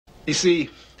You see,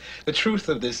 the truth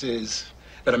of this is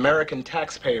that American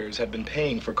taxpayers have been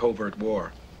paying for covert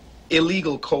war.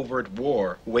 Illegal covert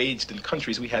war waged in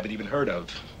countries we haven't even heard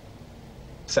of.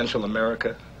 Central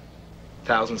America,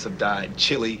 thousands have died.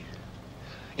 Chile,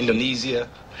 Indonesia,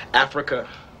 Africa.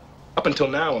 Up until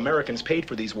now, Americans paid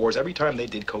for these wars every time they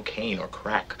did cocaine or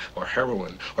crack or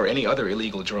heroin or any other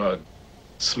illegal drug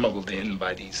smuggled in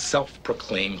by these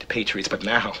self-proclaimed patriots. But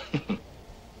now,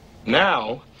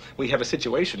 now we have a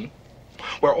situation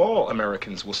where all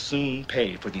Americans will soon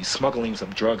pay for these smugglings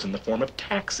of drugs in the form of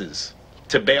taxes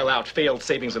to bail out failed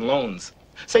savings and loans.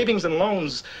 Savings and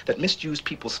loans that misused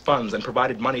people's funds and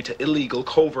provided money to illegal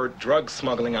covert drug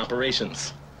smuggling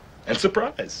operations. And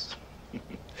surprise,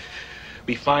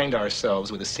 we find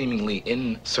ourselves with a seemingly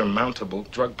insurmountable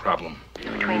drug problem.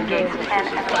 Between gates 10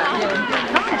 and 11.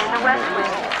 Notice the west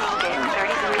wind speed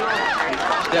gates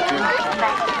 33.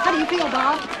 How do you feel,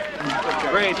 Bob?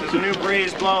 Great. There's a new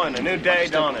breeze blowing, a new day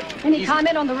dawning. Any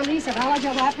comment on the release of Elijah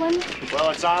Raplin?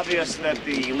 Well, it's obvious that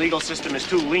the legal system is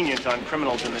too lenient on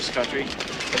criminals in this country.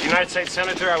 As United States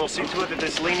Senator, I will see to it that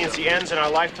this leniency ends in our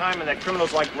lifetime and that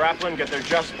criminals like Raplin get their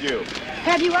just due.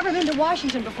 Have you ever been to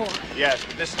Washington before? Yes,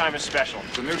 but this time is special.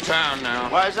 It's a new town now.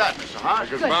 Why is that, Mr. Hart?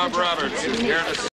 Because Bob Roberts is here to